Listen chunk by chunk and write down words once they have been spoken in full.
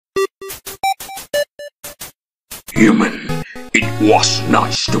human. It was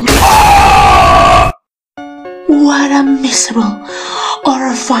nice to meet you. What a miserable,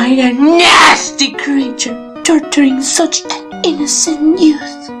 horrifying, and nasty creature, torturing such an innocent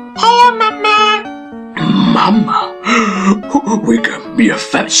youth. Hello, Mama. Mama, we can be a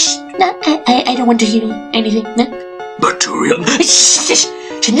family. No, I don't want to hear anything. No. But to real.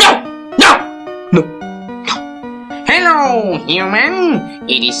 No. Hello, human!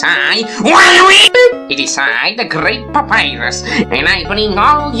 It is I, It is I, the Great Papyrus, and I bring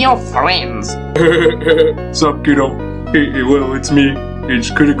all your friends. Sup, kiddo? Hey, well, it's me. It's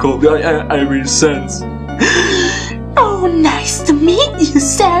critical. I mean, Sans. Oh, nice to meet you,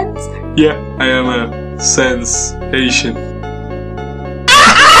 Sans. Yeah, I am a sensation.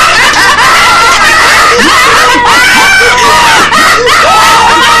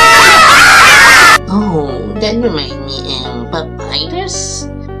 Oh, that reminds me, Papyrus?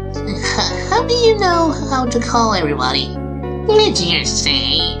 How do you know how to call everybody? Let's just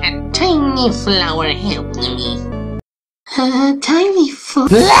say a tiny flower helped me. Tiny foot.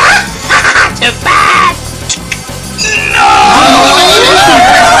 Too bad!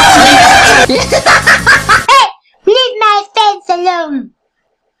 Hey, leave my friends alone.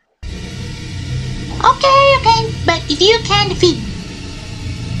 Okay, but if you can't defeat me,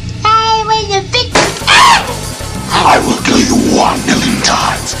 I will defeat you. I will kill you 1,000,000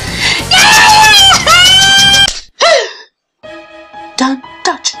 times. Don't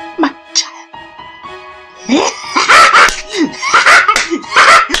touch my child.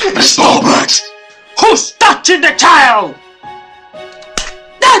 Stop it! Who's touching the child?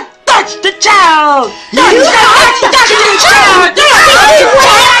 Don't touch the child. Touch the child!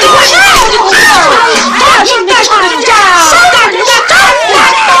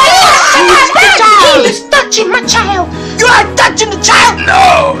 He is touching my child. You are touching the child!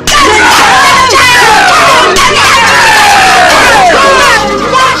 No!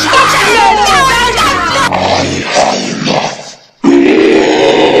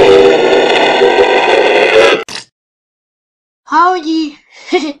 Howdy.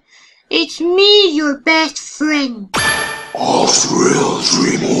 It's me, your best friend. All thrills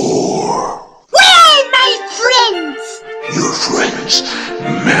remore. Where are my friends? Your friends'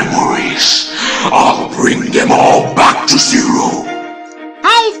 memories. I'll bring them all back to zero.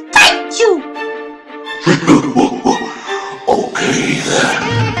 I fight you. Okay then.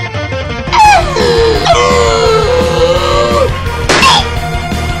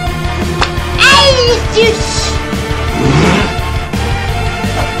 I refuse.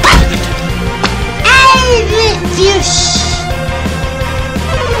 I refuse.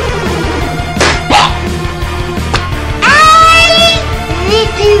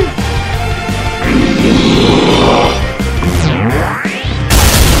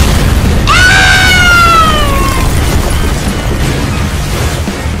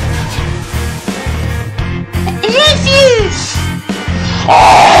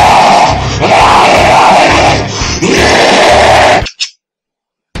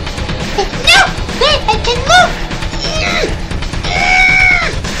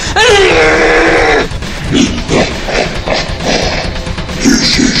 This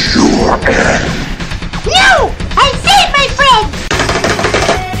is your end. No! I saved my friend!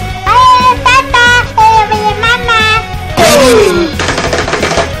 Hey, Papa! Hey, Mama!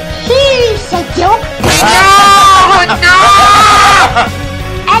 Here's a joke. No!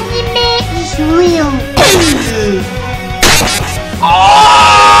 Anime is real.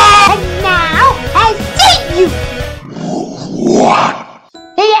 And now, I save you! What?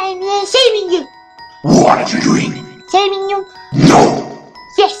 Hey, I'm saving you! What are you doing? Saving you? No!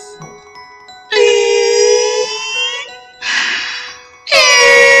 Yes!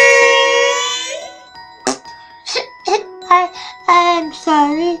 I'm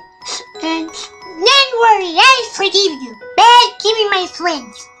sorry. And don't worry, I forgive you. But give me my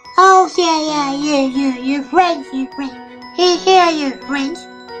friends. Oh, yeah, your friends. Here are your friends.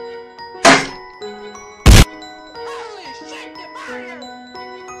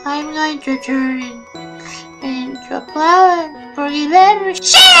 I'm going to turn into a flower for you ever.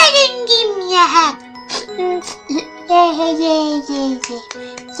 Sure, didn't give me a hat.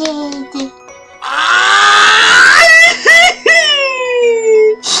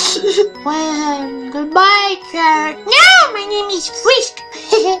 Well, goodbye, Carrot. No, my name is Frisk.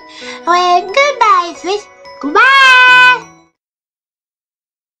 Well, goodbye, Frisk. Goodbye.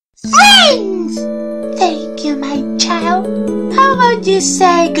 Friends! Thank you, my child. How about you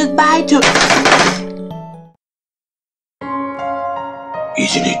say goodbye to...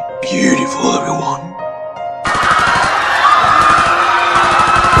 Isn't it beautiful, everyone?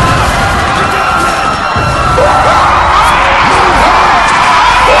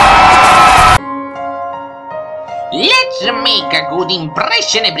 good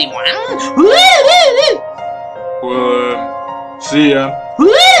impression, everyone. Well, see ya.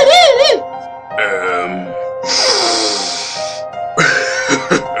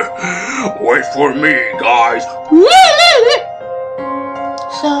 Wait for me, guys.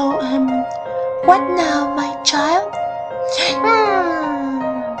 So, what now, my child?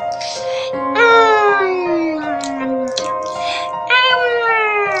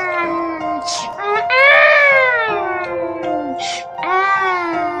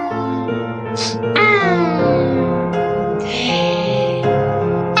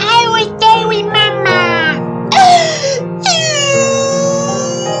 I will stay with Mama.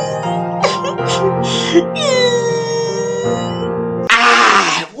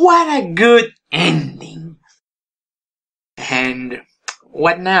 What a good ending. And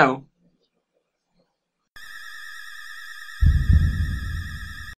what now?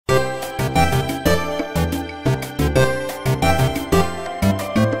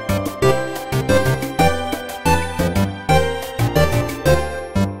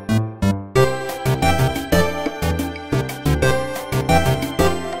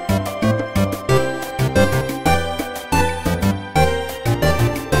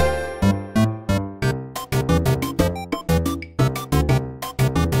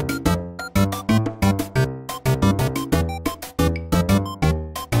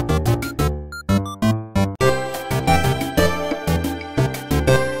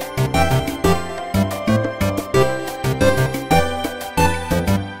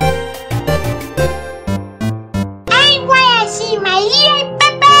 I wanna see my little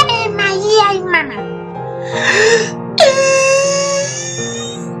Papa and my little Mama.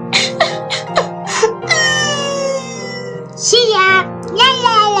 See ya. La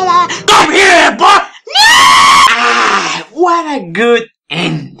la la la. Come here, boy! What a good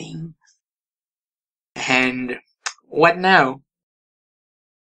ending. And what now?